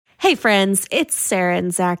Hey friends, it's Sarah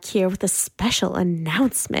and Zach here with a special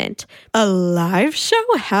announcement. A live show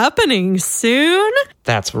happening soon?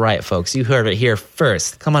 That's right, folks. You heard it here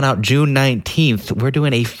first. Coming out June 19th, we're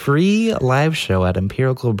doing a free live show at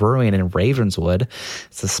Empirical Brewing in Ravenswood.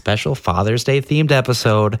 It's a special Father's Day themed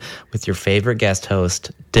episode with your favorite guest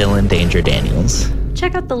host, Dylan Danger Daniels.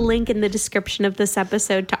 Check out the link in the description of this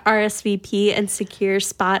episode to RSVP and secure a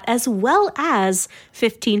spot, as well as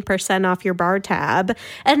 15% off your bar tab.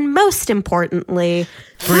 And most importantly,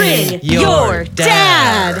 bring your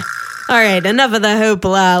dad! All right, enough of the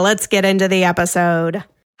hoopla. Let's get into the episode.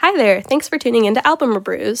 Hi there. Thanks for tuning into Album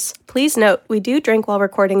Brews. Please note, we do drink while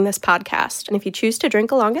recording this podcast, and if you choose to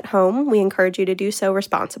drink along at home, we encourage you to do so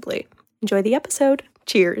responsibly. Enjoy the episode.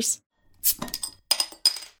 Cheers.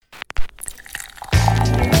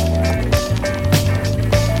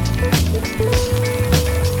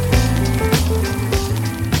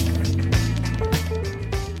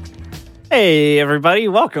 Hey, everybody.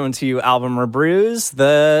 Welcome to Album Brews,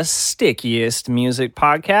 the stickiest music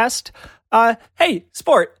podcast. Hey,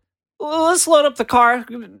 Sport, let's load up the car,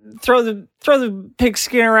 throw the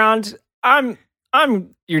pigskin around. I'm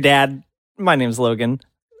your dad. My name's Logan.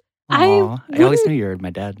 I always knew you were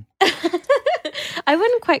my dad. I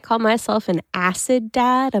wouldn't quite call myself an acid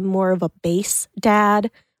dad. I'm more of a base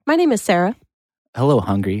dad. My name is Sarah. Hello,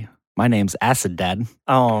 Hungry. My name's Acid Dad.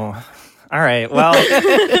 Oh, all right. Well,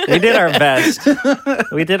 we did our best.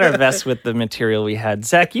 We did our best with the material we had.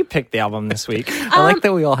 Zach, you picked the album this week. I like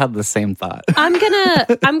that we all had the same thought. I'm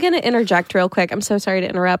gonna interject real quick. I'm so sorry to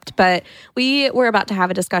interrupt, but we were about to have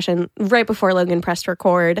a discussion right before Logan pressed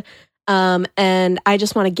record, and I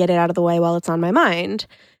just want to get it out of the way while it's on my mind.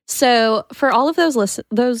 So, for all of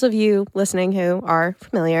those of you listening who are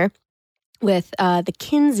familiar with the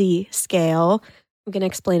Kinsey scale, I'm going to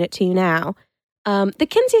explain it to you now. The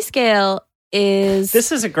Kinsey scale is...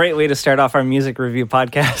 This is a great way to start off our music review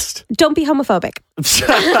podcast. Don't be homophobic.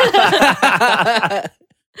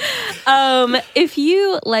 If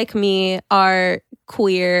you, like me, are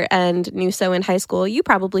queer and knew so in high school, you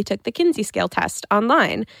probably took the Kinsey scale test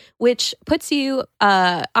online, which puts you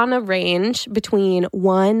on a range between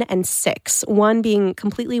 1 and 6. 1 being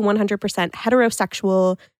completely 100%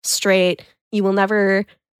 heterosexual, straight. You will never,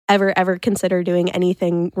 ever consider doing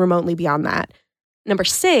anything remotely beyond that. Number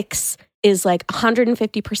 6 is like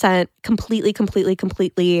 150%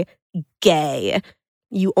 completely gay.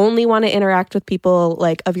 You only want to interact with people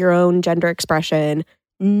like of your own gender expression.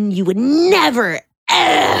 You would never,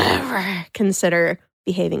 ever consider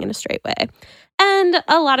behaving in a straight way. And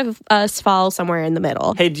a lot of us fall somewhere in the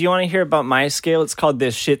middle. Hey, do you want to hear about my scale? It's called the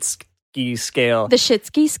Shitsky scale. The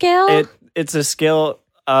Shitsky scale? It's a scale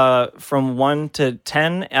from 1 to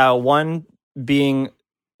 10. 1 being...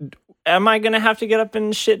 Am I going to have to get up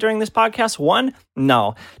and shit during this podcast? 1?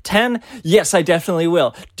 No. 10? Yes, I definitely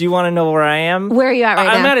will. Do you want to know where I am? Where are you at right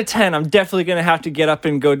now? I'm at a 10. I'm definitely going to have to get up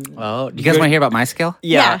and go. Oh, do you guys want to hear about my scale?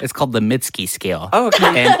 Yeah. It's called the Mitski scale. Oh,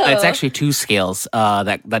 okay. And it's actually 2 scales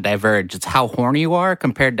that diverge. It's how horny you are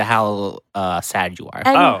compared to how sad you are.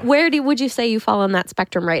 And where would you say you fall on that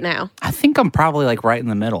spectrum right now? I think I'm probably like right in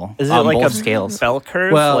the middle. Is it on like both a scales. bell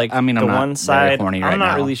curve? Well, like I mean, I'm the not one side. very horny right I'm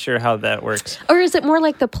not now. really sure how that works. Or is it more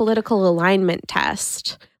like the political alignment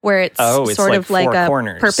test, where it's it's sort like of like four a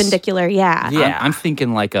corners. perpendicular? Yeah. I'm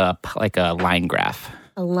thinking like a line graph.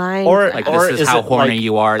 A line. Or this is how horny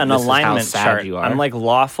you are. An this alignment is how sad chart. you are. I'm like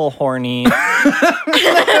lawful horny,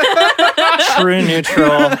 true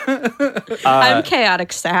neutral. I'm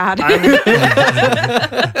chaotic sad.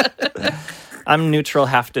 I'm neutral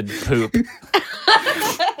hafted poop.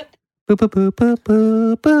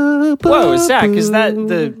 Whoa, Zach, is that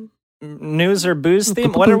the news or booze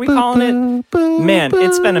theme? What are we calling it? Man,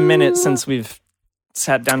 it's been a minute since we've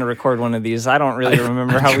sat down to record one of these. I don't really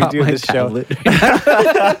remember how we do this show.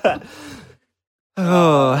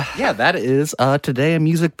 Oh, yeah, that is Today in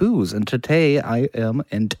Music Booze, and today I am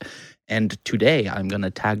and today I'm gonna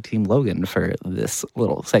tag team Logan for this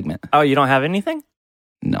little segment. Oh, you don't have anything?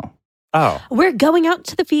 No. Oh. We're going out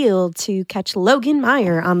to the field to catch Logan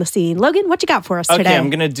Meyer on the scene. Logan, what you got for us today? Okay, I'm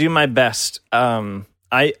gonna do my best.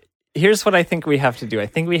 Here's what I think we have to do. I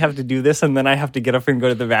think we have to do this, and then I have to get up and go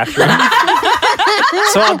to the bathroom.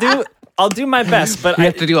 So I'll do my best, but we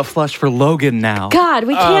have to do a flush for Logan now. God,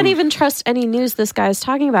 we can't even trust any news this guy's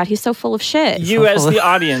talking about. He's so full of shit. You as the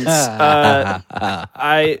audience,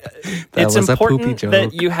 it's important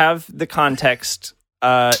that you have the context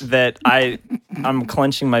that I'm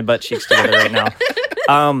clenching my butt cheeks together right now.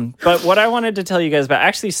 But what I wanted to tell you guys about,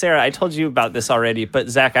 actually, Sarah, I told you about this already, but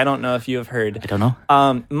Zach, I don't know if you have heard. I don't know.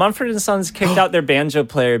 Mumford & Sons kicked out their banjo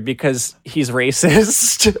player because he's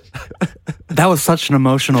racist. That was such an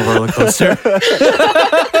emotional roller coaster.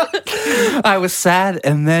 I was sad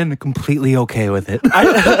and then completely okay with it.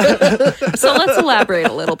 So let's elaborate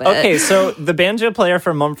a little bit. Okay, so the banjo player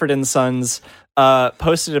from Mumford and Sons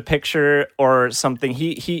posted a picture or something.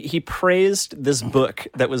 He praised this book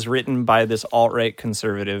that was written by this alt-right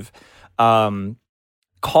conservative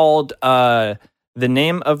called the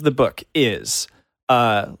name of the book is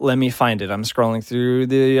let me find it. I'm scrolling through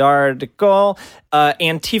the article.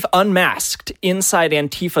 Antifa Unmasked, Inside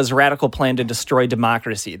Antifa's Radical Plan to Destroy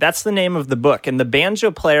Democracy. That's the name of the book. And the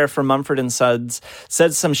banjo player from Mumford and Sons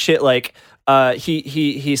said some shit like,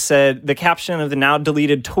 he said, the caption of the now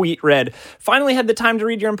deleted tweet read, "Finally had the time to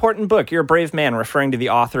read your important book. You're a brave man," referring to the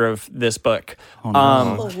author of this book. Oh,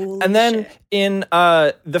 no. And then in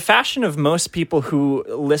the fashion of most people who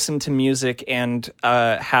listen to music and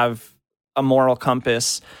have a moral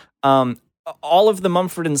compass, all of the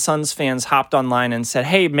Mumford and Sons fans hopped online and said,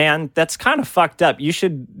 "Hey man, that's kind of fucked up. You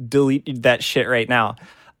should delete that shit right now."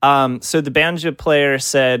 So the banjo player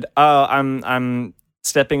said, "Oh, I'm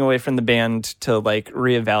stepping away from the band to like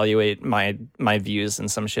reevaluate my views and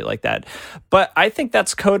some shit like that." But I think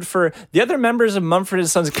that's code for the other members of Mumford and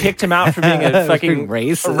Sons kicked him out for being a fucking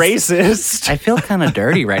racist. I feel kind of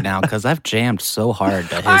dirty right now because I've jammed so hard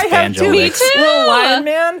that his I have banjo to. licks. Little Lion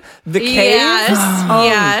Man, The Cave.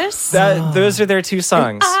 Yes. Those are their two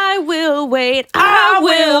songs. I will wait. I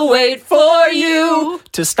will wait for you.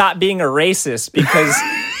 To stop being a racist, because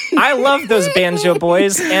I love those banjo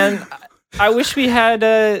boys, and I wish we had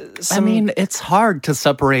some... I mean, it's hard to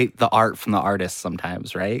separate the art from the artist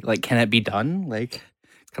sometimes, right? Like, can it be done? Like,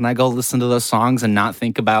 can I go listen to those songs and not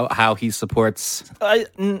think about how he supports...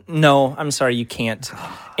 No, I'm sorry, you can't.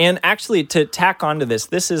 And actually, to tack onto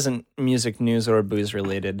this isn't music news or booze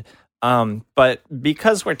related, but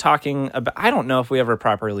because we're talking about... I don't know if we ever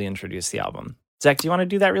properly introduced the album. Zach, do you want to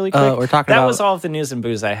do that really quick? We're talking that about... was all of the news and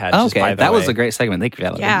booze I had. Oh, just okay, by the that way. was a great segment. Thank you for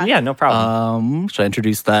that. Yeah. Yeah, no problem. Should I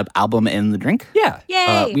introduce the album and the drink? Yeah.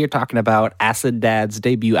 Yay. We are talking about Acid Dad's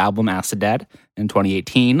debut album, Acid Dad, in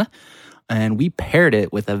 2018. And we paired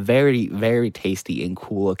it with a very, very tasty and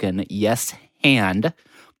cool-looking Yes Hand,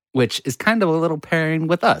 which is kind of a little pairing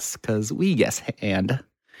with us, because we Yes Hand.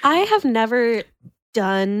 I have never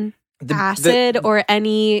done acid or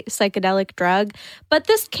any psychedelic drug, but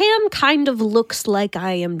this can kind of looks like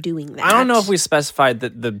I am doing that. I don't know if we specified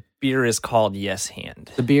that the beer is called Yes Hand.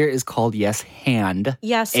 The beer is called Yes Hand.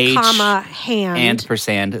 Yes, H comma, hand. And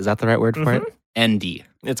percent. Is that the right word for it? ND.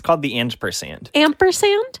 It's called the ampersand.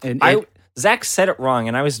 Ampersand? And Zach said it wrong,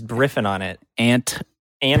 and I was riffing on it.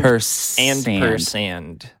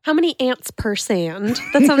 Ampersand. How many ants per sand?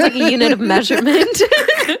 That sounds like a unit of measurement.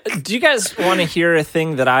 Do you guys want to hear a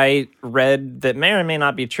thing that I read that may or may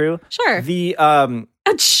not be true? Sure. The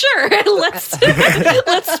Sure. Let's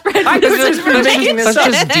spread I this just been making this let's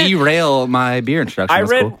up. just derail my beer introduction. I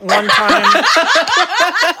That's read cool. one time.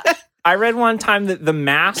 I read one time that the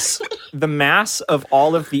mass of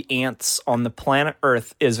all of the ants on the planet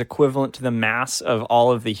Earth is equivalent to the mass of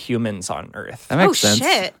all of the humans on Earth. That makes sense.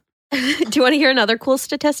 Shit. Do you want to hear another cool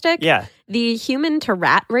statistic? Yeah. The human to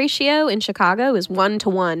rat ratio in Chicago is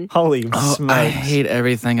 1-to-1. Holy Oh, smokes. I hate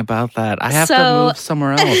everything about that. I have to So- move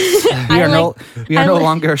somewhere else. We are no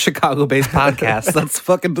longer a Chicago-based podcast. That's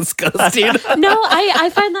fucking disgusting. No, I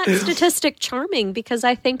find that statistic charming because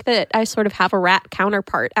I think that I sort of have a rat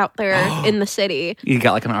counterpart out there in the city. You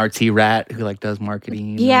got like an RT rat who like does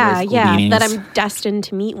marketing. and Yeah, wears cool yeah, beanies. that I'm destined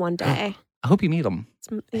to meet one day. I hope you meet them.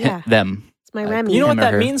 Yeah, Them. it's my Remy. You know what Him or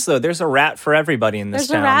that her. means, though? There's a rat for everybody in this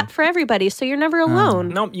There's town. a rat for everybody, so you're never alone.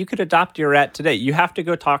 No, you could adopt your rat today. You have to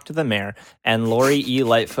go talk to the mayor, and Lori E.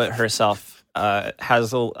 Lightfoot herself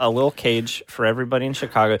has a little cage for everybody in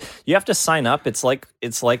Chicago. You have to sign up. It's like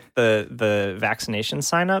the vaccination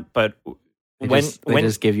sign up, but They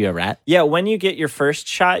just give you a rat. when you get your first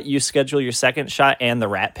shot, you schedule your second shot and the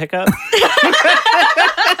rat pickup.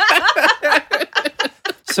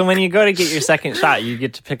 So when you go to get your second shot, you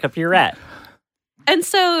get to pick up your rat. And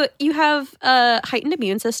so you have a heightened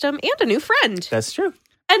immune system and a new friend. That's true.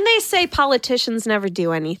 And they say politicians never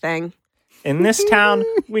do anything. In this town,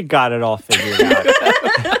 we got it all figured out.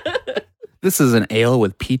 This is an ale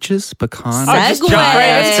with peaches, pecan, Oh, just jump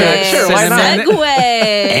right into it. Sure, why not? cinnamon, Segue.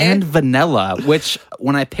 and vanilla. Which,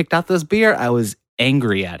 when I picked out this beer, I was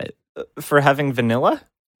angry at it. For having vanilla?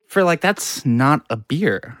 For like, that's not a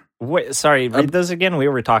beer. Wait, sorry, read those again. We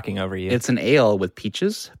were talking over you. It's an ale with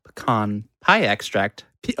peaches, pecan pie extract.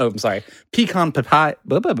 Pecan pie. Pecan papai.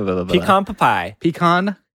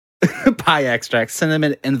 Pecan pie extract,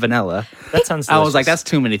 cinnamon, and vanilla. That sounds delicious. I was like, that's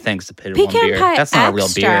too many things to put in one Pecan beer. pie That's not a real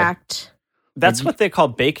beer. extract. That's what they call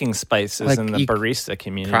baking spices Like in the you- barista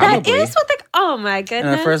community. Probably. That is what they. Oh my And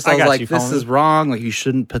goodness. at first I I was got like, you, this phony. is wrong. Like, you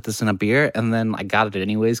shouldn't put this in a beer. And then I got it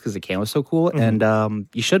anyways because the can was so cool. Mm-hmm. And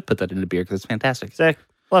you should put that in a beer because it's fantastic. Zach,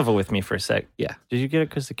 level with me for a sec. Yeah. Did you get it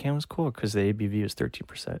because the can was cool or because the ABV was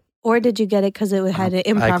 13%? Or did you get it because it had an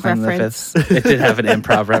I improv claim the reference? fifth. It did have an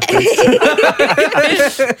improv reference.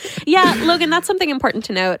 Yeah, Logan, that's something important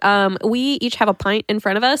to note. We each have a pint in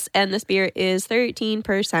front of us, and this beer is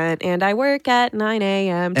 13%. And I work at 9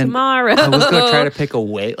 a.m. And tomorrow. I was going to try to pick a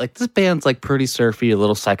way. Like, this band's like pretty surfy, a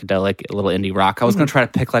little psychedelic, a little indie rock. I was going to try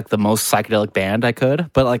to pick like the most psychedelic band I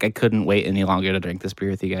could, but like I couldn't wait any longer to drink this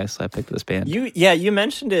beer with you guys. So I picked this band. You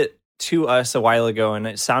mentioned it to us a while ago, and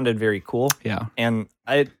it sounded very cool. Yeah. And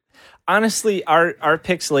I honestly, our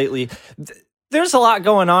picks lately, there's a lot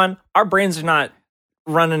going on. Our brains are not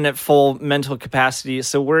running at full mental capacity,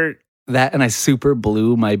 so we're That and I super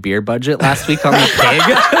blew my beer budget last week on the pig.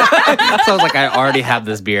 So I was like, I already have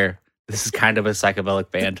this beer. This is kind of a psychedelic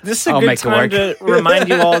band. This is a I'll good make it time work. to remind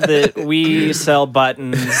you all that we sell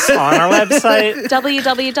buttons on our website.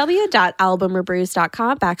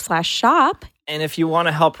 www.albumrebrews.com/shop. And if you want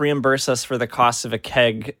to help reimburse us for the cost of a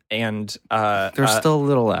keg and There's still a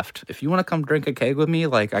little left. If you want to come drink a keg with me,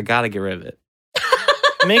 like I gotta get rid of it.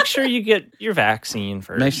 make sure you get your vaccine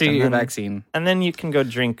first. Make sure you and get your then- vaccine. And then you can go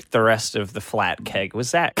drink the rest of the flat keg.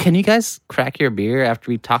 Was that? Can you guys crack your beer after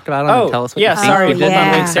we talked about it and tell us what yeah, you think? sorry. Oh, Hold on,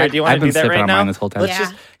 yeah. wait, Sarah, do you want I've to do been that sipping right on now? mine this whole time. Let's Yeah.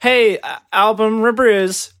 just, hey, Album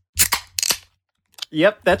Rebrews.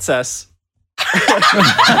 Yep, that's us.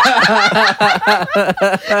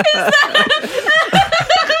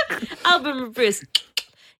 Album Bruce.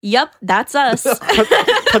 Yup, that's us.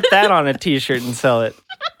 Put that on a t-shirt and sell it.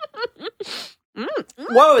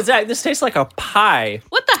 Whoa, Zach, this tastes like a pie.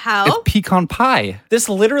 What the hell? It's pecan pie. This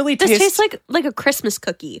literally This tastes tastes like a Christmas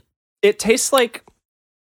cookie. it tastes like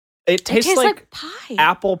It tastes like pie.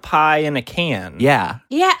 apple pie in a can. Yeah.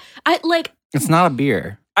 Yeah, I like. It's not a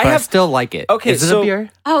beer. I But I have- still like it. Okay, Is it so- a beer?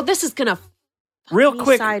 Oh, this is gonna real me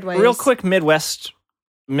quick sideways. real quick Midwest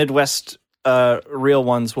real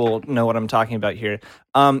ones will know what I'm talking about here.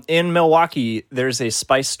 In Milwaukee, there's a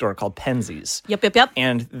spice store called Penzies. Yep.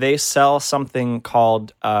 And they sell something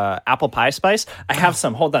called apple pie spice. I have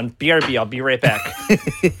some. Hold on. BRB. I'll be right back.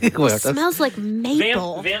 It smells like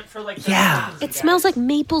maple. Vamp for like Yeah. It smells like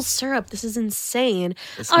maple syrup. This is insane.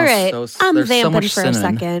 It All smells right, so- I'm there's so vamping much for a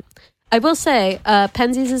cinnamon. second. I will say,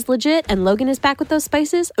 Penzies is legit, and Logan is back with those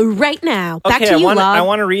spices right now. Back Okay, to you, I Log.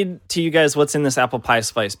 want to read to you guys what's in this apple pie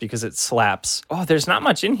spice because it slaps. Oh, there's not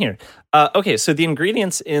much in here. Okay, so the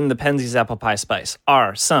ingredients in the Penzies apple pie spice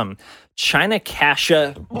are some China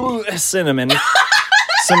cassia cinnamon,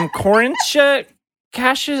 some Corinthia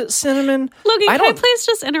cassia cinnamon. Logan, I can I don't- please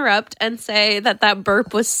just interrupt and say that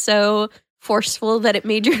burp was so forceful that it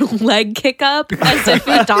made your leg kick up as if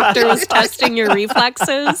a doctor was testing your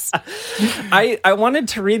reflexes? I wanted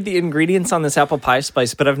to read the ingredients on this apple pie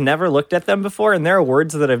spice, but I've never looked at them before, and there are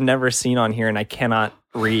words that I've never seen on here, and I cannot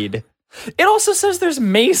read. It also says there's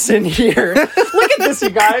mace in here. Look at this, you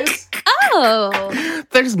guys. Oh,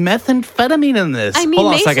 There's methamphetamine in this. I mean, Hold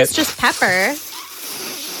on a mace second. is just pepper.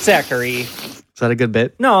 Zachary. Is that a good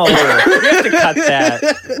bit? No, you have to cut that.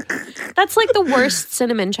 That's like the worst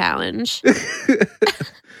cinnamon challenge.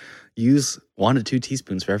 Use 1 to 2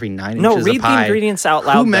 teaspoons for every 9 No, inches read of the pie. ingredients out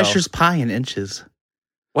loud. Who though. measures pie in inches?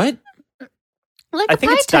 What? Like I a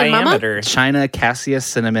think pie it's tin, Mama. diameter. China cassia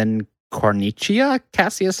cinnamon, cornichia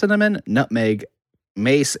cassia cinnamon, nutmeg,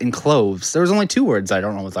 mace, and cloves. There was only 2 words I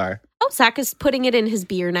don't know what they are. Oh, Zach is putting it in his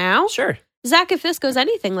beer now. Sure. Zach, if this goes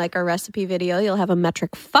anything like our recipe video, you'll have a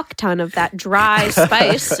metric fuck ton of that dry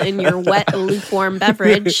spice in your wet, lukewarm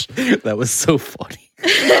beverage. That was so funny.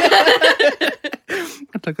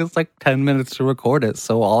 It took us like 10 minutes to record it,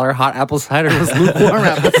 so all our hot apple cider was lukewarm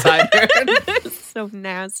apple cider. So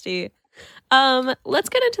nasty. Let's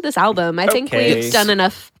get into this album. I think Okay. we've done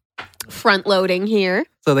enough front loading here.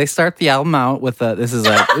 So they start the album out with this is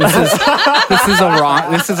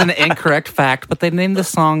an incorrect fact, but they named the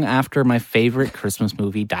song after my favorite Christmas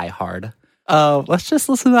movie, Die Hard. Let's just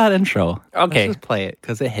listen to that intro. Okay. Let's just play it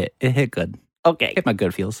because it hit good. Okay. Hit my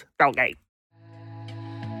good feels. Okay.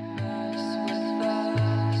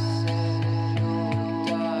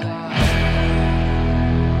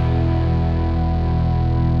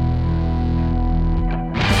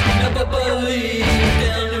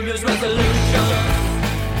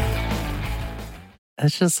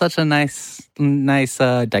 It's just such a nice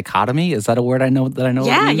dichotomy. Is that a word I know that I know?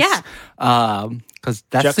 Yeah, it means? Because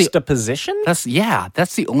that's Juxtaposition? that's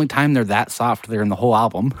the only time they're that soft. They're in the whole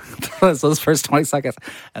album. So those first 20 seconds,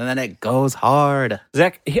 and then it goes hard.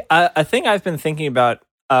 Zach, a thing I've been thinking about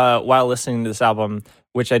while listening to this album,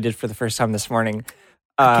 which I did for the first time this morning,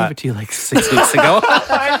 I gave it to you like 6 weeks ago.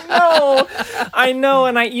 I know,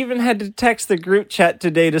 and I even had to text the group chat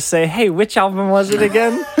today to say, hey, which album was it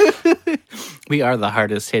again? We are the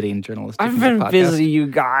hardest hitting journalistic I've music been podcast. busy, you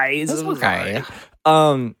guys. That's okay.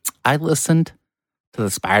 I I listened to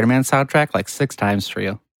the Spider-Man soundtrack like 6 times for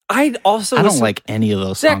you. I also I don't listened- like any of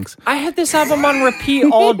those Zach, songs. I had this album on repeat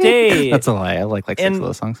all day. That's a lie. I like 6 And of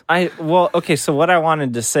those songs. Okay, so what I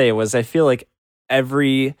wanted to say was I feel like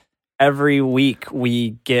every week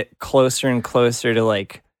we get closer and closer to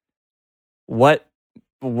like what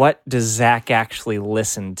does Zach actually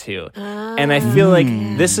listen to? And I feel like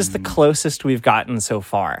this is the closest we've gotten so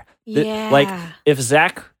far. Like if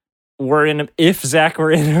Zach were in a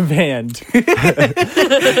band,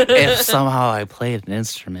 If somehow I played an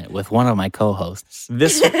instrument with one of my co-hosts.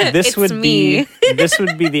 this It's would me. be this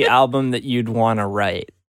would be the album that you'd want to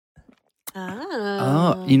write.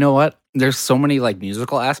 Oh, you know what? There's so many like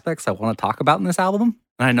musical aspects I want to talk about in this album,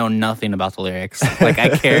 and I know nothing about the lyrics. Like I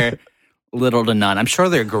care little to none. I'm sure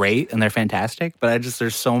they're great and they're fantastic, but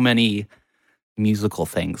there's so many musical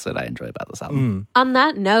things that I enjoy about this album. On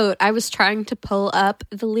that note, I was trying to pull up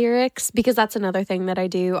the lyrics because that's another thing that I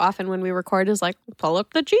do often when we record is like pull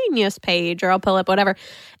up the Genius page or I'll pull up whatever.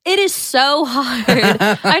 It is so hard.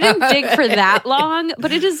 I didn't dig for that long,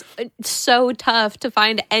 but it is so tough to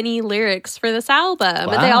find any lyrics for this album.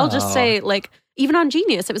 And they all just Wow. say like, even on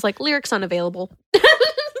Genius, it was like lyrics unavailable.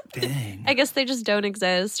 Dang. I guess they just don't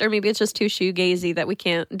exist, or maybe it's just too shoegazy that we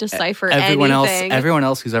can't decipher Everyone anything.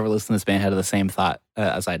 else who's ever listened to this band had the same thought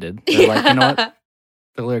as I did. They're like, you know what?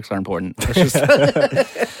 The lyrics are important. Let's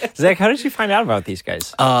just Zach, how did you find out about these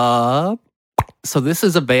guys? So this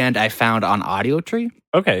is a band I found on AudioTree.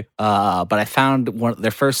 Okay. But I found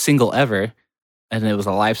their first single ever, and it was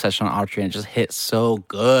a live session on AudioTree, and it just hit so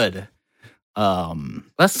good.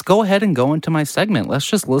 Let's go ahead and go into my segment. Let's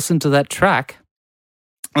just listen to that track.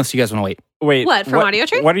 Unless you guys want to wait. Wait. What, from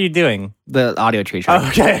AudioTree? What are you doing? The AudioTree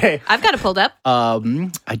track. Okay. I've got it pulled up. I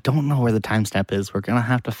don't know where the timestamp is. We're gonna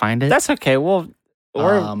have to find it. That's okay. Well,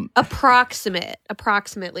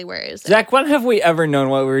 Approximately, where is it? Zach, when have we ever known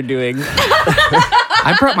what we were doing?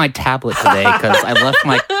 I brought my tablet today because I left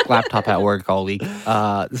my laptop at work all week.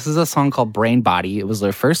 This is a song called Brain Body. It was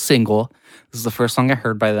their first single. This is the first song I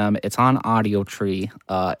heard by them. It's on AudioTree.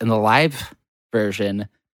 In the live version,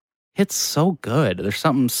 it's so good. There's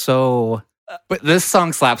something so... But this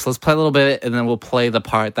song slaps. Let's play a little bit, and then we'll play the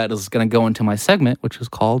part that is going to go into my segment, which is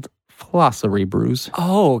called Philosophy Brews.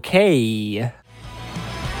 Okay.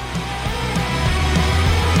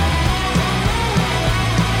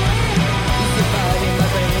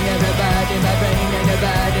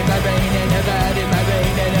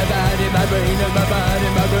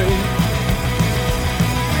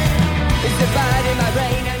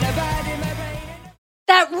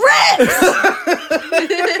 That rips!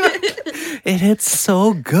 It hits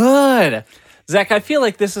so good. Zach, I feel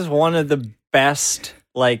like this is one of the best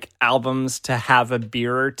like albums to have a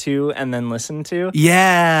beer or two and then listen to.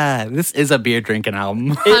 Yeah, this is a beer drinking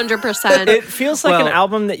album. 100%. It feels like Well, an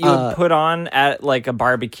album that you would put on at like a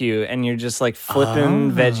barbecue and you're just like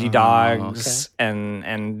flipping veggie dogs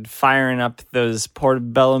and firing up those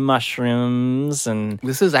portobello mushrooms, and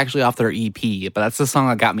This is actually off their EP, but that's the song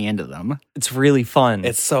that got me into them. it's really fun.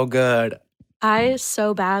 It's so good. I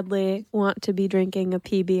so badly want to be drinking a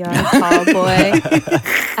PBR tall boy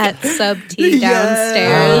at Sub T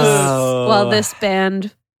downstairs Oh. while this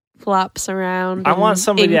band flops around. I want in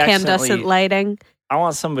somebody to incandescent accidentally- lighting. I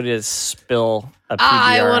want somebody to spill a PBR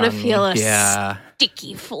I want to on me. feel a Yeah.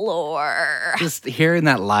 sticky floor. Just hearing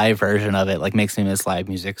that live version of it like makes me miss live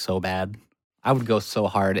music so bad. I would go so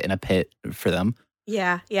hard in a pit for them.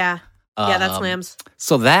 Yeah, that slams.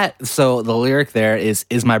 So the lyric there is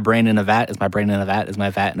my brain in a vat? Is my brain in a vat? Is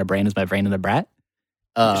my vat in a brain? Is my brain in a brat?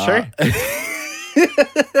 Sure.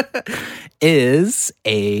 Is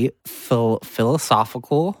a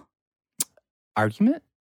philosophical argument?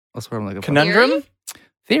 That's what I'm looking for. Conundrum?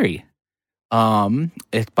 Theory.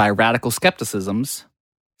 It's by radical skepticisms.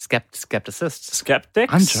 Skepticists.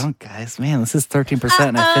 Skeptics? I'm drunk, guys. Man, this is 13%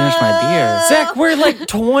 and I finished my beer. Zach, we're like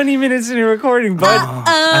 20 minutes into recording, bud. Oh,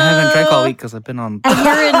 I haven't drank all week because I've been on. And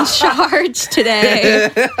you're in charge today.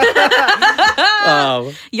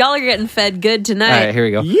 Oh. Y'all are getting fed good All tonight. right, here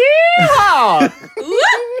we go. Yeah!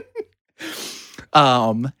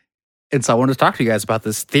 And so I wanted to talk to you guys about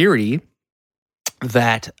this theory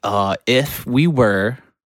that if we were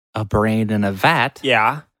a brain in a vat,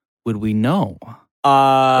 Yeah. would we know?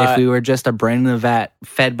 If we were just a brain in a vat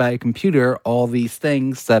fed by a computer, all these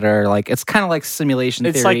things that are like, it's kind of like simulation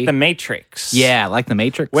it's theory. like the Matrix. Yeah, like the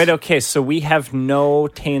Matrix. Wait, okay, so we have no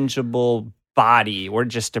tangible body. We're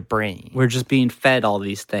just a brain. We're just being fed all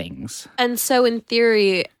these things. And so in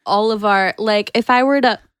theory, all of our if I were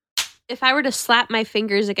to slap my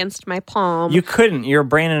fingers against my palm, You couldn't. You're a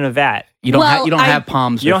brain in a vat. You don't Well, have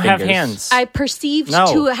palms. You or don't have fingers. hands. I perceived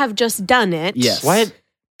No. to have just done it. Yes. What?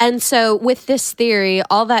 And so with this theory,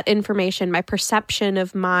 all that information, my perception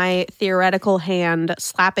of my theoretical hand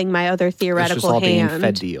slapping my other It's just theoretical all being hand,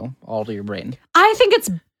 fed to you, all to your brain. I think it's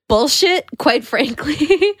bullshit, quite frankly.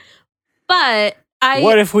 But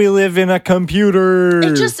What if we live in a computer?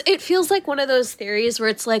 it feels like one of those theories where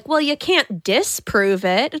it's like, well, you can't disprove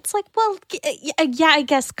it. It's like, well, yeah, I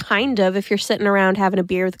guess kind of. If you're sitting around having a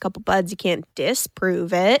beer with a couple buds, you can't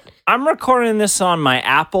disprove it. I'm recording this on my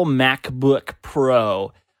Apple MacBook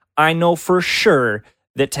Pro. I know for sure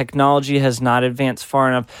that technology has not advanced far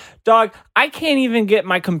enough. Dog, I can't even get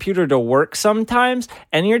my computer to work sometimes,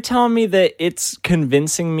 and you're telling me that it's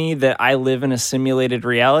convincing me that I live in a simulated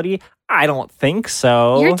reality? I don't think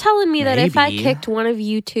so. You're telling me that if I maybe. kicked one of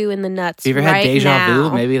you two in the nuts Have you ever right had deja now,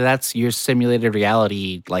 vu? Maybe that's your simulated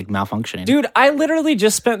reality, like malfunctioning. Dude, I literally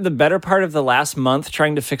just spent the better part of the last month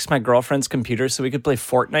trying to fix my girlfriend's computer so we could play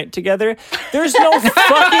Fortnite together. There's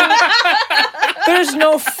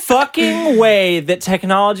no fucking way that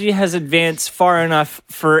technology has advanced far enough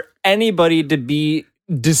for anybody to be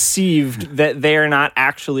deceived that they are not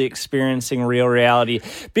actually experiencing real reality,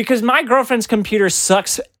 because my girlfriend's computer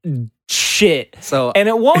sucks shit. So- and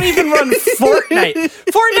it won't even run Fortnite.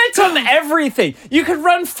 Fortnite's on everything. You could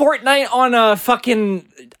run Fortnite on a fucking,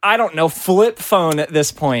 I don't know, flip phone at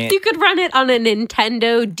this point. you could run it on a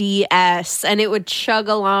Nintendo DS and it would chug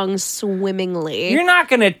along swimmingly. You're not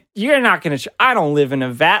gonna. I don't live in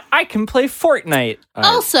a vat. I can play Fortnite.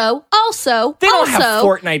 Also, They don't have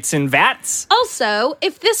Fortnites in vats. Also,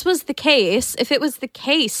 if this was the case, if it was the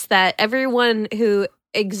case that everyone who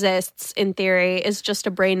exists in theory is just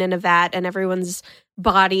a brain in a vat and everyone's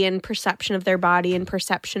body and perception of their body and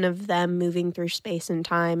perception of them moving through space and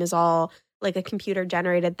time is all like a computer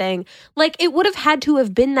generated thing, like it would have had to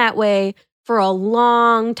have been that way for a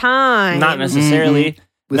long time. Not necessarily.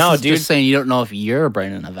 This No, is dude. just saying you don't know if you're a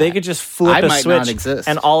brain in a vat. They could just flip I a might switch, not exist.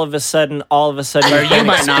 and all of a sudden, or you've you been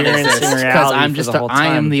might not experiencing exist because reality I'm for just the whole I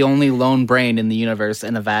am time. the only lone brain in the universe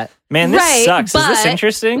in a vat. Man, this Right, sucks. Is this but-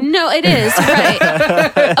 interesting? No, it is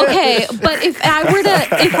right. Okay, but if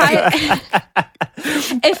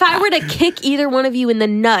I were to kick either one of you in the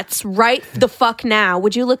nuts right the fuck now,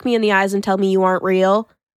 would you look me in the eyes and tell me you aren't real?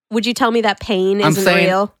 Would you tell me that pain isn't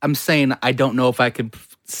real? I'm saying I don't know if I could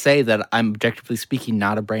say that I'm objectively speaking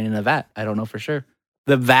not a brain in a vat. I don't know for sure.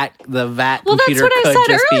 The vat Well, that's computer what I could said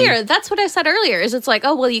just be- earlier. That's what I said earlier. Is it's like,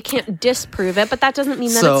 oh well, you can't disprove it, but that doesn't mean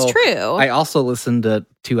that So, it's true. I also listened to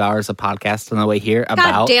 2 hours of podcast on the way here God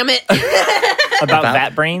about damn it! About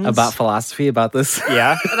vat brains? about philosophy about this.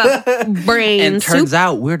 Yeah. Brain And soup. turns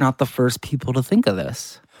out we're not the first people to think of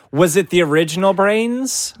this. Was it the original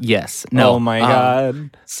brains? Yes. No. Oh my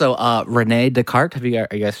god. So Rene Descartes, are you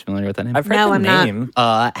guys familiar with that name? I've heard No, the I'm not. name.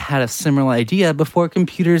 Had a similar idea before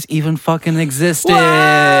computers even fucking existed.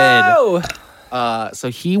 Whoa! So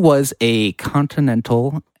he was a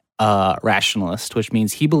continental rationalist, which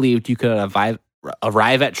means he believed you could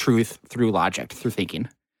arrive at truth through logic, through thinking.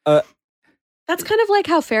 That's kind of like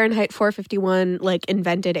how Fahrenheit 451 like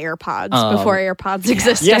invented AirPods Oh. before AirPods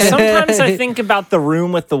existed. Yeah, sometimes I think about the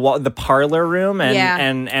room with the parlor room, and, Yeah.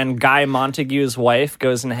 and Guy Montague's wife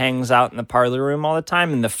goes and hangs out in the parlor room all the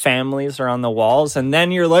time, and the families are on the walls, and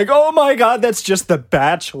then you're like, oh my god, that's just The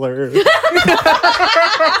Bachelor.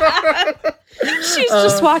 She's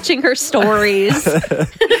just watching her stories.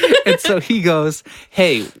 And so he goes,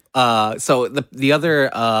 hey, so the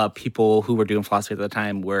other people who were doing philosophy at the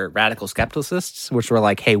time were radical skepticists, which were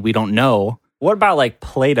like, hey, we don't know. What about like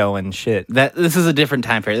Plato and shit? That this is a different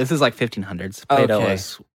time period. This is like 1500s. Plato Okay.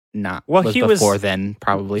 was not. Well, was he was- before then,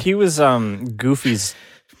 probably. He was Goofy's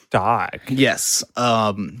dog. yes.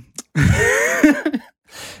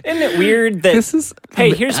 Isn't it weird that This is.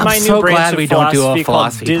 hey, here's I'm my new so branch glad of we don't do a philosophy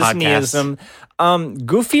called philosophy podcast. Disneyism.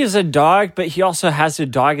 Goofy is a dog, but he also has a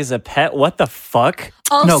dog as a pet. What the fuck?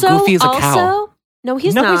 Also, Goofy is a cow. No,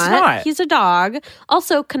 he's No, not. he's not. He's a dog.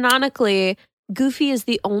 Also, canonically, Goofy is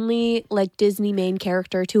the only like Disney main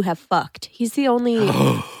character to have fucked. He's the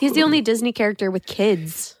only Disney character with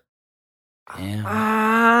kids.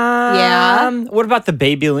 Yeah. Yeah. What about the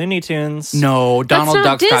Baby Looney Tunes? No, Donald not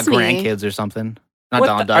Duck's got Disney. grandkids or something. Not What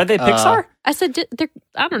Donald the- Duck. are they Pixar? I said they're,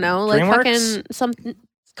 I don't know, like DreamWorks? fucking some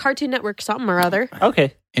Cartoon Network something or other.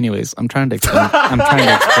 Okay. Anyways, I'm trying to explain. I'm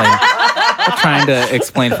trying to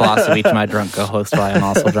explain philosophy to my drunk co-host while I'm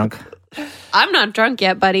also drunk. I'm not drunk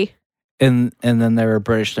yet, buddy. And then there were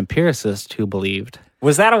British empiricists who believed.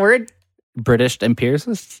 Was that a word? British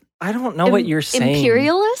empiricists? I don't know what you're saying.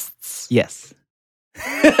 Imperialists? Yes.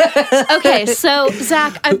 Okay, so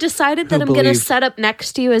Zach, I've decided that Who I'm going to believe- set up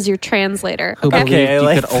next to you as your translator. Who Okay? believed I you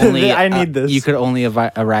like could only I need this. You could only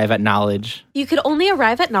arrive at knowledge You could only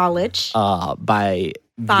arrive at knowledge by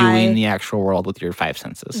By- viewing the actual world with your five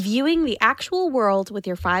senses. viewing the actual world with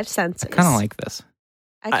your five senses. Kind of like this.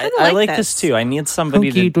 I kind I of like this too. I need somebody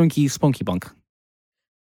Hunky, to. dunky, spunky bunk.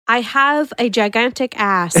 I have a gigantic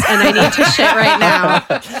ass and I need to shit right now.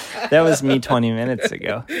 That was me 20 minutes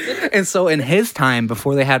ago. And so in his time,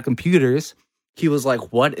 before they had computers, he was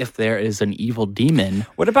like, what if there is an evil demon?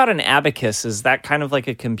 What about an abacus? Is that kind of like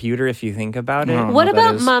a computer if you think about it? No. What that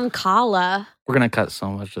about is- Mancala? We're going to cut so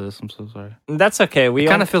much of this. I'm so sorry. That's okay. It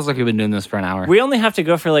kind of feels like we've been doing this for an hour. we only have to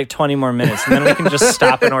go for like 20 more minutes, and then we can just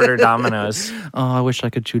stop and order Domino's. Oh, I wish I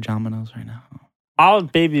could chew Domino's right now. I'll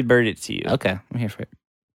baby bird it to you. Okay, I'm here for it.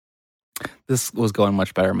 This was going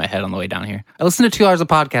much better in my head on the way down here. I listened to 2 hours of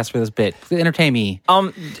podcast for this bit. Entertain me.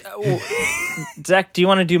 Zach, do you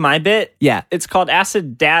want to do my bit? Yeah. It's called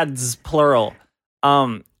Acid Dads plural.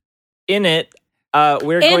 In it,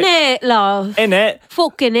 we're In going it, love. in it.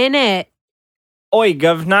 Fucking in it. Oi,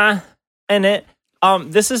 govna, in it.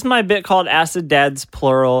 This is my bit called Acid Dads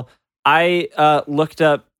plural. I looked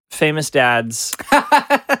up famous dads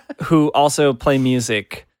who also play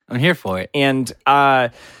music, I'm here for it. and I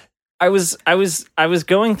was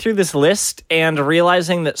going through this list and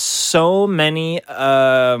realizing that so many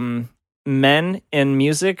men in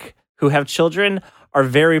music who have children are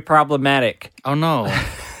very problematic. Oh, no.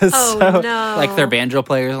 Oh, So- no. Like they're banjo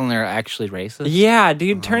players and they're actually racist? Yeah,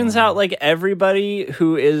 dude, turns out like everybody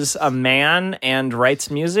who is a man and writes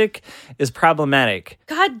music is problematic.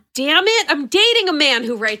 God damn it. I'm dating a man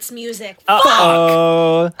who writes music. Fuck.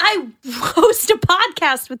 Uh-oh. I host a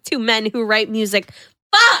podcast with 2 men who write music.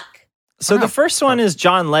 Fuck. So the first one is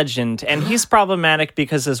John Legend, and he's problematic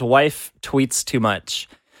because his wife tweets too much.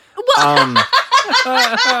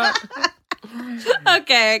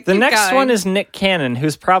 Okay. The keep next going. one is Nick Cannon,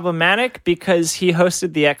 who's problematic because he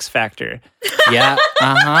hosted The X Factor. Yeah,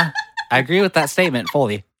 I agree with that statement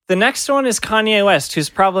fully. The next one is Kanye West, who's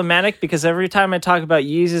problematic because every time I talk about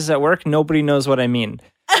Yeezys at work, nobody knows what I mean.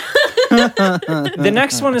 The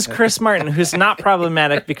next one is Chris Martin, who's not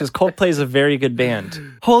problematic because Coldplay is a very good band.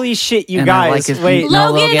 Holy shit, you And I guys. like his- Wait.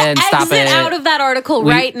 No, Logan, Logan, stop exit it. out of that article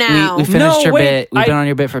right now. We finished No, your wait, bit. We've been I- on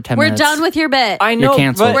your bit for 10 We're minutes. done with your bit. I know,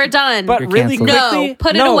 canceled. but, We're done. but You're really canceled. quickly, no,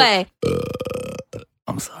 put it no. away.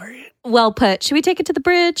 I'm sorry. Well put. Should we take it to the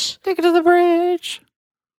bridge? Take it to the bridge.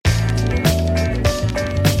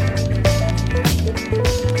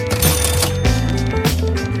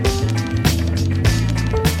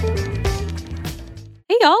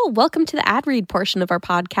 Hey, y'all. Welcome to the ad read portion of our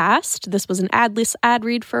podcast. This was an adless ad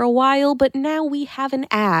read for a while, but now we have an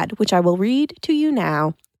ad, which I will read to you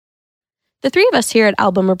now. The 3 of us here at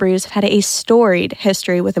Album or Brews have had a storied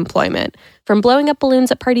history with employment, from blowing up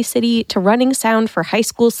balloons at Party City to running sound for high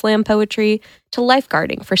school slam poetry to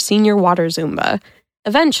lifeguarding for senior water Zumba.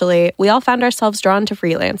 Eventually, we all found ourselves drawn to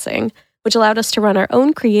freelancing, which allowed us to run our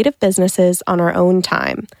own creative businesses on our own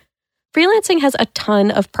time. Freelancing has a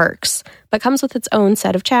ton of perks, but comes with its own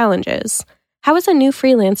set of challenges. How is a new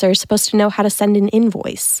freelancer supposed to know how to send an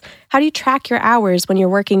invoice? How do you track your hours when you're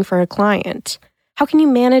working for a client? How can you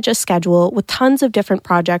manage a schedule with tons of different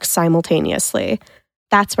projects simultaneously?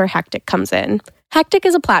 That's where Hectic comes in. Hectic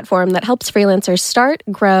is a platform that helps freelancers start,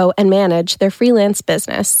 grow, and manage their freelance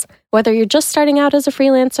business. Whether you're just starting out as a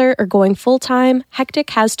freelancer or going full-time, Hectic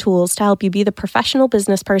has tools to help you be the professional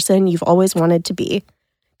business person you've always wanted to be.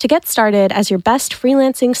 To get started as your best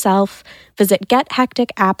freelancing self, visit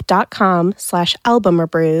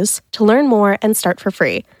gethecticapp.com/albumorbrews to learn more and start for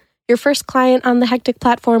free. Your first client on the Hectic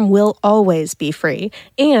platform will always be free.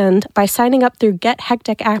 And by signing up through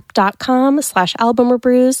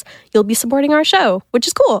gethecticapp.com/albumorbrews, you'll be supporting our show, which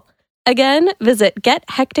is cool. Again, visit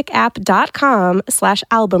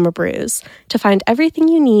gethecticapp.com/albumorbrews to find everything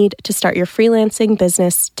you need to start your freelancing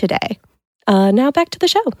business today. Now back to the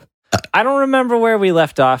show. I don't remember where we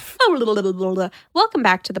left off. Welcome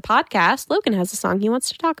back to the podcast. Logan has a song he wants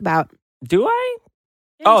to talk about. Do I?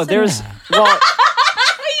 Oh, there's... Well,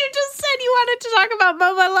 You just said you wanted to talk about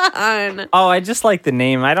Mow My Lawn. oh, I just like the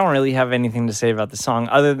name. I don't really have anything to say about the song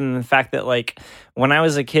other than the fact that, like, when I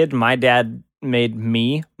was a kid, my dad made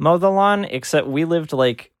me mow the lawn, except we lived,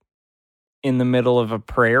 like, in the middle of a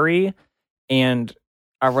prairie, and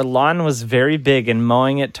our lawn was very big, and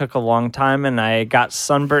mowing it took a long time, and I got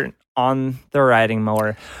sunburnt on the riding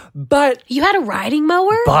mower. But You had a riding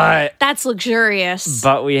mower? but That's luxurious.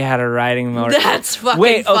 we had a riding mower. That's fucking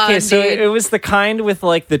Wait, fun, okay, so dude. it was the kind with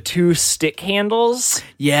like the 2 stick handles.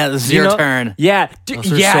 Yeah, this is You your know- turn. Yeah,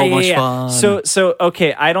 Those are so much fun. So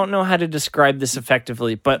okay, I don't know how to describe this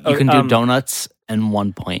effectively, but You can do donuts in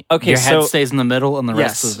 1 point. Okay, your head so- stays in the middle, and the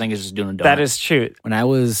rest Yes. of the thing is just doing a donut. that is true. When I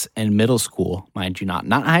was in middle school, mind you, not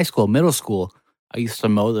high school, middle school, I used to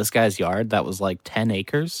mow this guy's yard that was like 10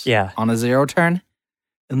 acres. Yeah. On a 0 turn.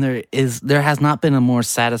 And there has not been a more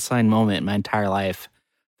satisfying moment in my entire life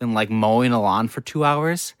than like mowing a lawn for 2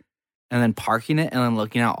 hours and then parking it and then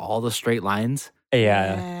looking at all the straight lines.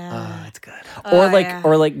 Yeah. It's good. Or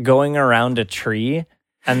like going around a tree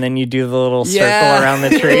and then you do the little circle Yeah. around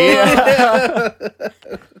the tree.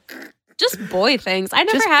 Just boy things. I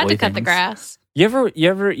never Just had boy to cut the things. grass. You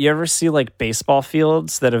ever see like baseball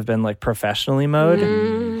fields that have been like professionally mowed?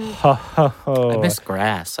 Mm. Ho, ho, ho. I miss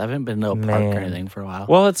grass. I haven't been to a park Man. or anything for a while.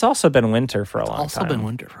 Well, it's also been winter for a long also time. been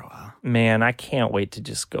winter for a while. Man, I can't wait to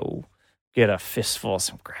just go get a fistful of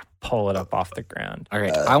some crap, pull it up off the ground. All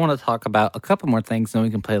right. I want to talk about a couple more things, then we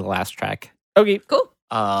can play the last track. Okay. Cool.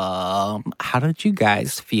 How did you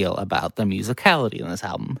guys feel about the musicality in this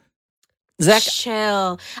album? Zach,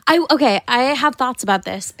 Chill. I have thoughts about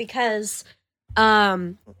this because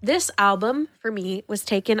this album for me was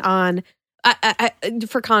taken on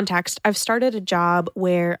for context, I've started a job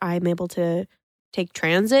where I'm able to take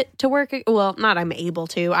transit to work. Well, not I'm able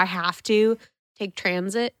to. I have to take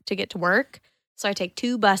transit to get to work. So I take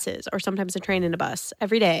 2 buses or sometimes a train and a bus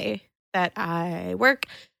every day that I work.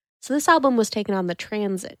 So this album was taken on the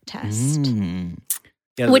transit test,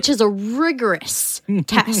 Yeah, which is a rigorous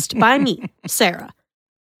test by me, Sarah,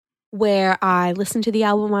 where I listen to the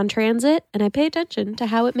album on transit and I pay attention to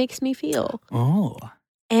how it makes me feel. Oh,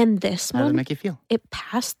 And this how did it one, make you feel? it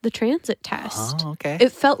passed the transit test. Oh, okay.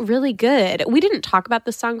 It felt really good. We didn't talk about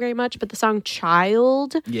this song very much, but the song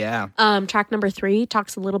Child, Yeah. track number 3,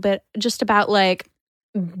 talks a little bit just about like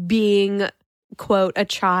being, quote, a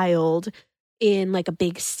child in like a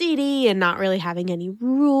big city and not really having any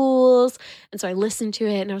rules. And so I listened to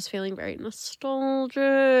it and I was feeling very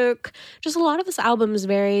nostalgic. Just a lot of this album is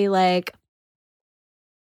very like,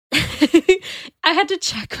 I had to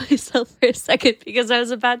check myself for a second because I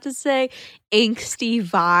was about to say angsty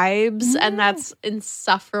vibes and that's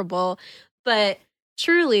insufferable. But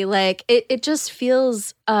truly, like it just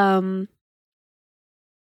feels I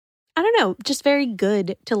don't know, just very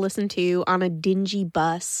good to listen to on a dingy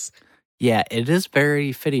bus. Yeah, it is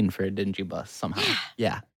very fitting for a dingy bus somehow.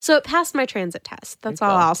 Yeah. So it passed my transit test. That's There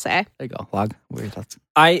you all go. I'll say. There you go. Log. What are your thoughts?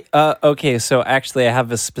 okay, so actually I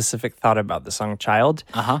have a specific thought about the song Child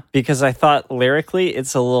Uh-huh. because I thought lyrically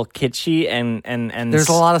it's a little kitschy and There's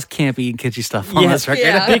a lot of campy and kitschy stuff on this record.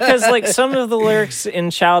 Yeah. because like some of the lyrics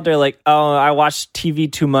in Child are like, oh, I watched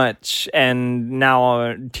TV too much and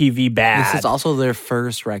now TV bad. This is also their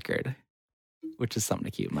first record, which is something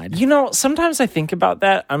to keep in mind. You know, sometimes I think about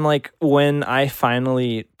that. I'm like, when I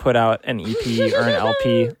finally put out an EP or an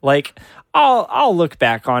LP, like I'll look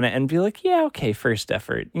back on it and be like, yeah, okay, first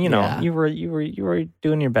effort. You know, Yeah. you were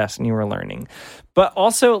doing your best and you were learning. But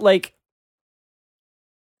also like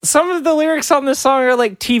some of the lyrics on this song are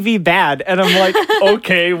like TV bad, and I'm like,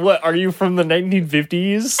 okay, what are you from the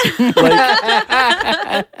 1950s?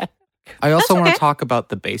 Like, I also want okay. to talk about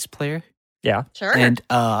the bass player. yeah, Sure. And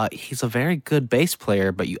he's a very good bass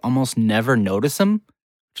player, but you almost never notice him,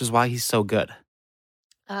 which is why he's so good.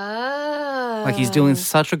 Oh. Like he's doing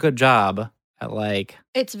such a good job at like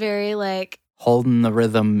It's very like holding the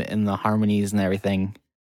rhythm and the harmonies and everything.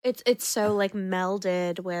 it's so like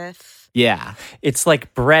melded with Yeah. it's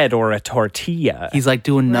like bread or a tortilla. He's like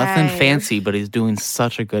doing nothing Right. fancy, but he's doing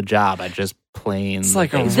such a good job at just playing. It's the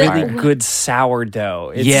like a bass really part. good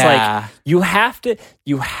sourdough. It's Yeah. like you have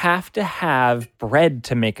to have bread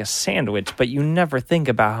to make a sandwich, but you never think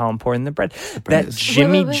about how important the bread. bread That is-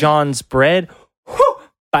 Jimmy Wait. John's bread, whew,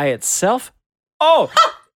 by itself. Oh,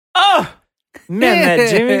 man, that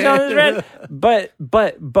Jimmy John's bread.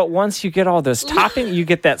 But once you get all those toppings, you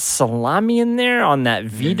get that salami in there on that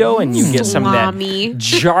Vito, and you get some of salami. that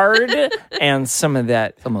jarred and some of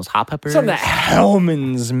that. Some of those hot peppers. Some of that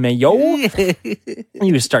Hellman's mayo.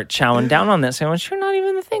 You start chowing down on that sandwich. You're not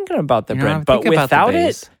even thinking about the You bread. know, But think about the without it,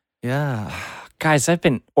 bass. Yeah. guys, I've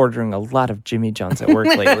been ordering a lot of Jimmy John's at work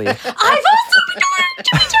lately. I've also been ordering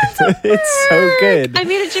Jimmy John's at It's so work. good. I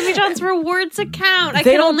made a Jimmy John's rewards account. I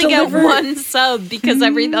They can don't only deliver- get 1 sub because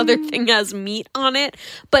every other thing has meat on it.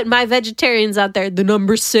 But my vegetarians out there, the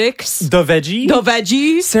number 6, The veggie? the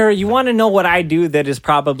veggies. Sarah, you want to know what I do that is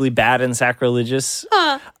probably bad and sacrilegious?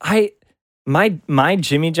 Huh. My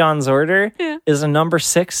Jimmy John's order Yeah. is a number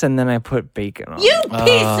 6, and then I put bacon on it. You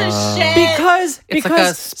piece of shit. Because It's like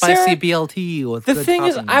a spicy Sarah, BLT with the good thing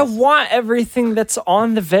is, I toppings. want everything that's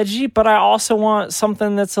on the veggie, but I also want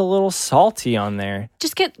something that's a little salty on there.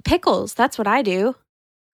 Just get pickles. That's what I do.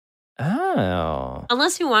 Oh.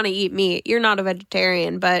 Unless you want to eat meat. You're not a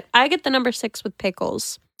vegetarian, but I get the number 6 with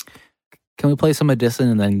pickles. Can we play some Edison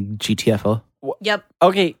and then GTFO? Yep.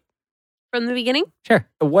 Okay, From the beginning? Sure.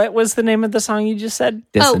 what was the name of the song you just said?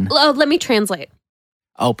 Edison. Oh, let me translate.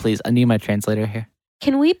 Oh, please. I need my translator here.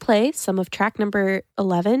 Can we play some of track number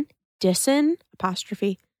 11? Dissin,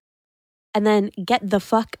 apostrophe. And then get the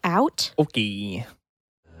fuck out? Okay.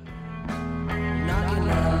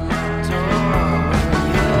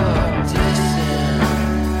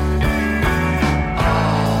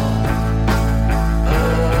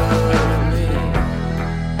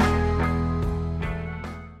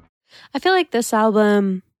 I feel like this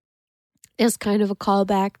album is kind of a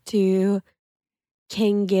callback to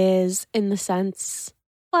King Giz in the sense,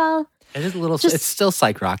 well, It is a little. Just- it's still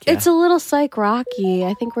psych rock. Yeah. it's a little psych rocky.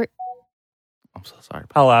 I think we're I'm so sorry.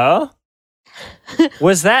 Hello?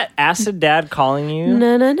 Was that Acid Dad calling you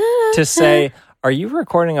no to say, are you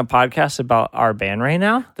recording a podcast about our band right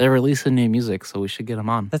now? They're releasing new music, so we should get them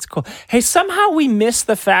on. That's cool. Hey, somehow we missed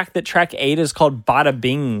the fact that track 8 is called Bada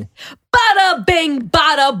Bing. bada bing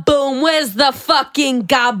bada boom. Where's the fucking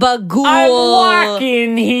gabagool? I'm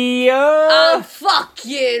walking here. I'm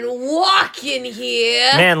fucking walking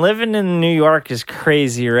here. Man, living in New York is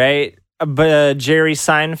crazy, right? But Jerry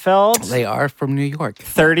Seinfeld, They are from New York.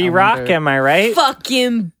 30 I Rock, wonder- am I right?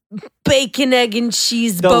 Fucking bacon, egg, and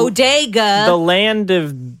cheese The- bodega. The land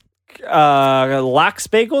of lox,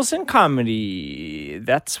 bagels, and comedy.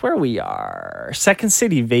 That's where we are. Second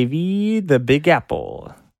City, baby. The Big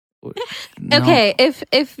Apple. No. Okay,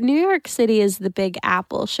 if New York City is the Big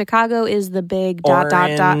Apple, Chicago is the big ...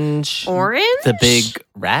 Orange. Orange? The big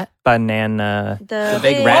rat. Banana. The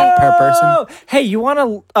big rat per person. Oh! Hey, you want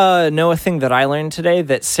to know a thing that I learned today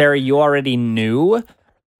that, Sarah, you already knew?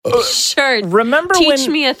 Sure. Remember Teach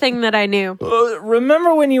when... me a thing that I knew.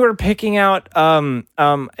 remember when you were picking out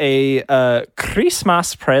a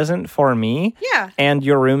Christmas present for me, Yeah. and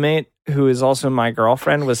your roommate, who is also my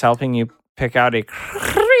girlfriend, was helping you pick out a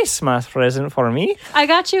Christmas present for me? I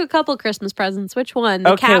got you a couple Christmas presents. Which one?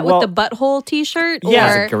 The Okay, cat well- with the butthole t-shirt? Yeah.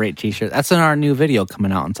 That's Or a great T-shirt. That's in our new video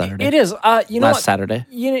coming out on Saturday. It is. You know Last what? Saturday.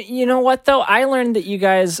 You know what though? I learned that you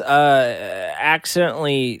guys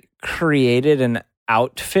accidentally created an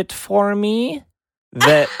outfit for me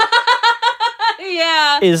that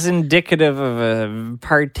yeah. is indicative of a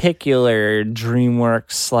particular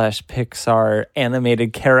DreamWorks / Pixar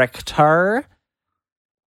animated character.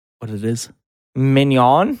 What it is?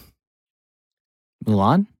 Mignon.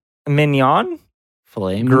 Milan? Mignon.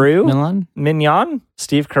 Filet Gru? Milan? Mignon.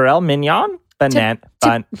 Steve Carell. Mignon.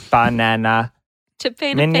 Banana. To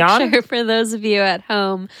paint Mignon? a picture for those of you at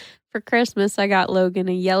home, for Christmas, I got Logan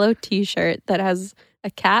a yellow t-shirt that has a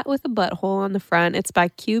cat with a butthole on the front. It's by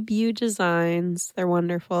Cube U Designs. They're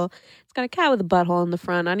wonderful. It's got a cat with a butthole on the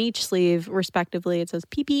front. On each sleeve, respectively, it says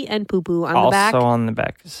pee-pee and poo-poo. On the back, Also on the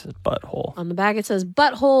back it says butthole. on the back, it says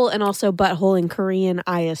butthole and also butthole in Korean,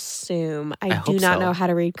 I assume. I do hope not so. know how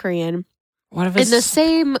to read Korean. What if In it's the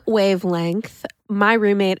same wavelength, my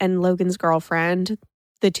roommate and Logan's girlfriend,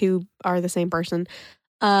 the two are the same person,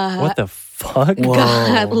 what the fuck? Whoa.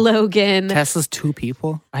 got Logan Tessa's two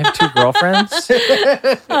people? I have two girlfriends.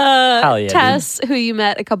 Hell yeah, Tess, who you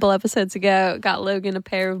met a couple episodes ago, got Logan a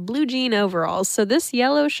pair of blue jean overalls. So this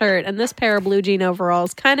yellow shirt and this pair of blue jean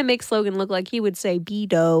overalls kind of makes Logan look like he would say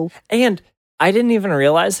Beto. And I didn't even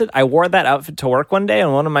realize it. I wore that outfit to work one day,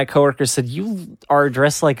 and one of my coworkers said, "You are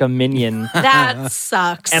dressed like a minion." That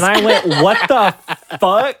sucks. And I went, "What the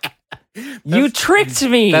fuck? You tricked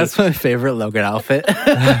me!" That's my favorite Logan outfit.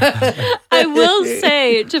 I will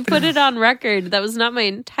say, to put it on record, that was not my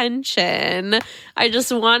intention. I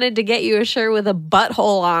just wanted to get you a shirt with a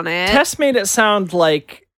butthole on it. Tess made it sound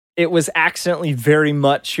like it was accidentally very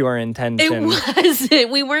much your It intention.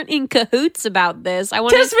 wasn't. We weren't in cahoots about this. I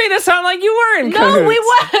wanted. Tess made it sound like you were in No, cahoots. we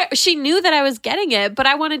were. She knew that I was getting it, but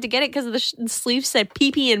I wanted to get it because the sleeve said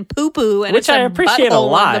pee pee and poo poo, and Which it said I appreciate a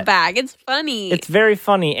butthole on the lot. back. It's funny. It's very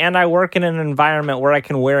funny, and I work in an environment where I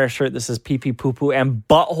can wear a shirt that says pee pee poo poo and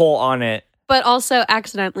butthole on it. but also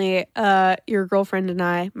accidentally, your girlfriend and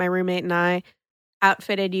I, my roommate and I,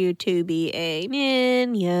 outfitted you to be a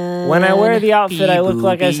minion. When I wear the outfit, I look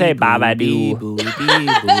like I say babadoo,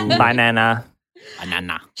 banana.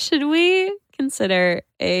 Banana. Should we consider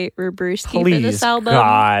a Rubrewski for Please, this album?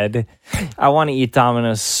 God. I want to eat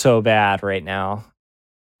Domino's so bad right now.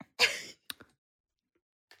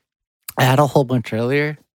 I had a whole bunch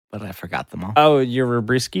earlier, but I forgot them all. Oh, your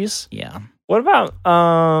Rubriskis? Yeah. What about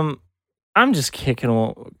I'm just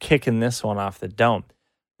kicking this one off the dome.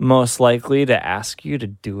 Most likely to ask you to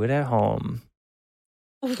do it at home.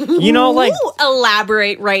 You know, like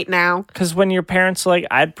elaborate right now. because when your parents are like,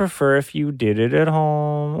 I'd prefer if you did it at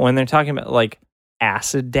home. When they're talking about like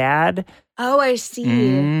acid dad, Oh, I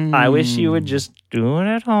see. I wish you would just do it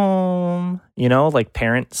at home. You know, like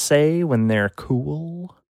parents say when they're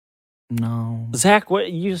cool. No. Zach,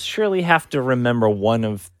 what you surely have to remember one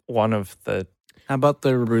of the. How about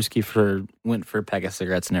the Rubrewski went for a pack of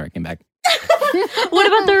cigarettes and never came back? What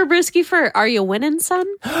about the Rubriski for Are You Winning, Son?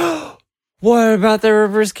 What about the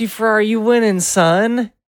Rubriski for Are You Winning,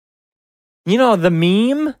 Son? You know the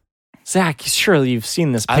meme? Zach, surely you've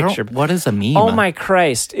seen this picture. What is a meme? Oh my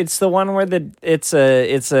Christ! It's the one where it's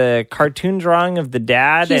a cartoon drawing of the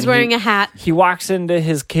dad. He's and wearing a hat. He walks into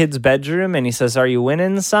his kid's bedroom and he says, "Are you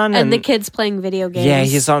winning, son?" And the kid's playing video games. yeah,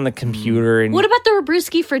 he's on the computer. And What about the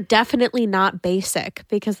Rubriski for definitely not basic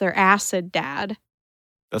because they're acid dad?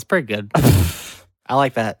 That's pretty good. I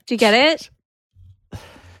like that. Do you get it?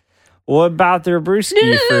 what about the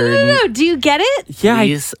Rubriski No. Do you get it? Yeah,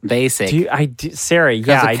 Please, basic. Sarah. Because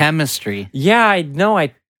Yeah, of chemistry. I know.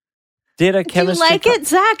 I did a chemistry. Do you like it,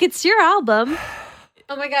 Zach? It's your album.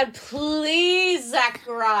 Oh my God! Please,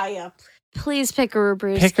 Zachariah. Please pick a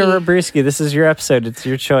Rubriski. Pick a Rubriski. This is your episode. It's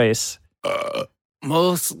your choice.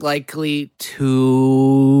 Most likely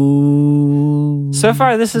to. So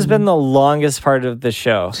far, this has been the longest part of the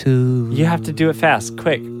show. To. You have to do it fast,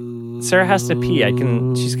 quick. Sarah has to pee.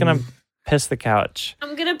 She's gonna piss the couch.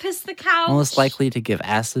 I'm gonna piss the couch. Most likely to give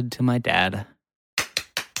acid to my dad.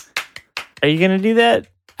 Are you gonna do that?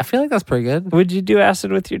 I feel like that's pretty good. Would you do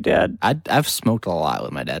acid with your dad? I've smoked a lot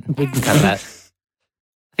with my dad. We can cut that.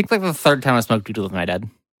 I think like the third time I smoked weed with my dad.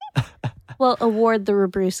 Well, award the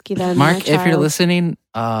Rubriski then. Mark, my if you're child. listening,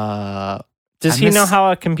 Does I he know miss-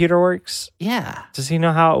 how a computer works? yeah, Does he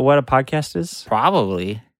know what a podcast is?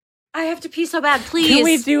 probably. I have to pee so bad. Please. Can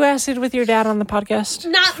we do acid with your dad on the podcast?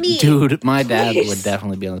 Not me. Dude, my dad Please. would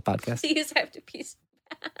definitely be on the podcast. Please, I have to pee so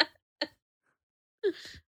bad.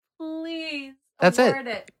 Please. That's it. award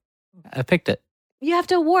it. I picked it. You have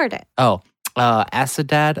to award it. Oh, Acid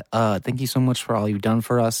Dad, thank you so much for all you've done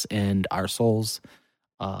for us and our souls,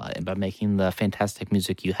 and by making the fantastic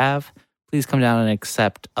music you have. Please come down and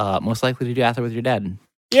accept Most Likely to Do Acid with Your Dad.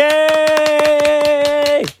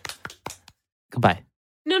 Yay! Goodbye.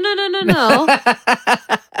 No.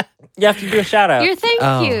 You have to do a shout out. Your thank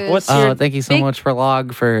yous. What's your Thank you so big- much for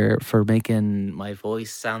Log for making my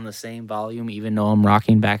voice sound the same volume, even though I'm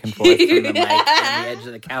rocking back and forth from the mic and the edge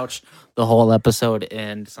of the couch the whole episode.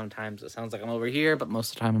 And sometimes it sounds like I'm over here, but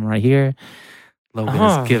most of the time I'm right here. Logan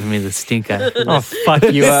Oh. is giving me the stink eye. Oh, fuck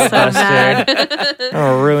you up, So Buster. mad.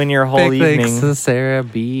 I'll ruin your whole Big thanks evening. to Sarah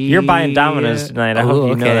B. You're buying Domino's tonight. I hope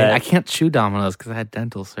you know that. I can't chew Domino's because I had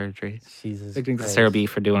dental surgery. Jesus Big thanks to Christ. Sarah B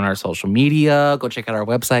for doing our social media. Go check out our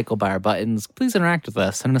website. Go buy our buttons. Please interact with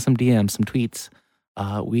us. Send us some DMs, some tweets.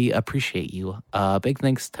 We appreciate you. Big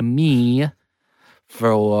thanks to me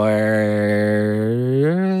for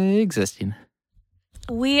existing.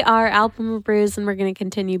 We are Album Brews, and we're going to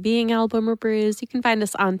continue being Album Brews. You can find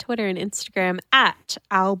us on Twitter and Instagram at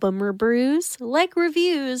Album Brews, like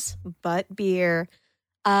reviews, but beer.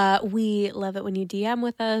 We love it when you DM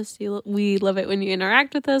with us. We love it when you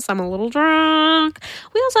interact with us. I'm a little drunk.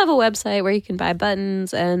 We also have a website where you can buy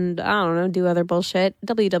buttons and, I don't know, do other bullshit.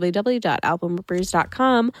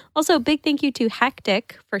 www.albumbrews.com. Also, big thank you to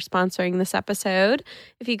Hectic for sponsoring this episode.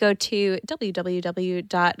 If you go to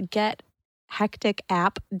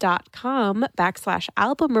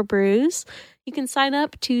www.gethectickapp.com/albumrebrews, you can sign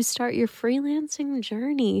up to start your freelancing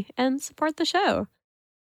journey and support the show.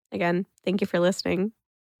 Again, thank you for listening.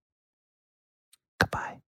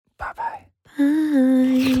 Goodbye. Bye-bye.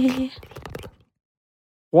 Bye.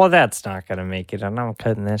 Well, that's not going to make it, and I'm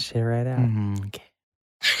cutting that shit right out. Okay.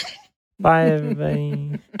 Bye,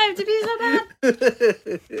 everybody. I have to be so bad.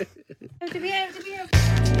 I have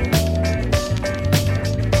to be.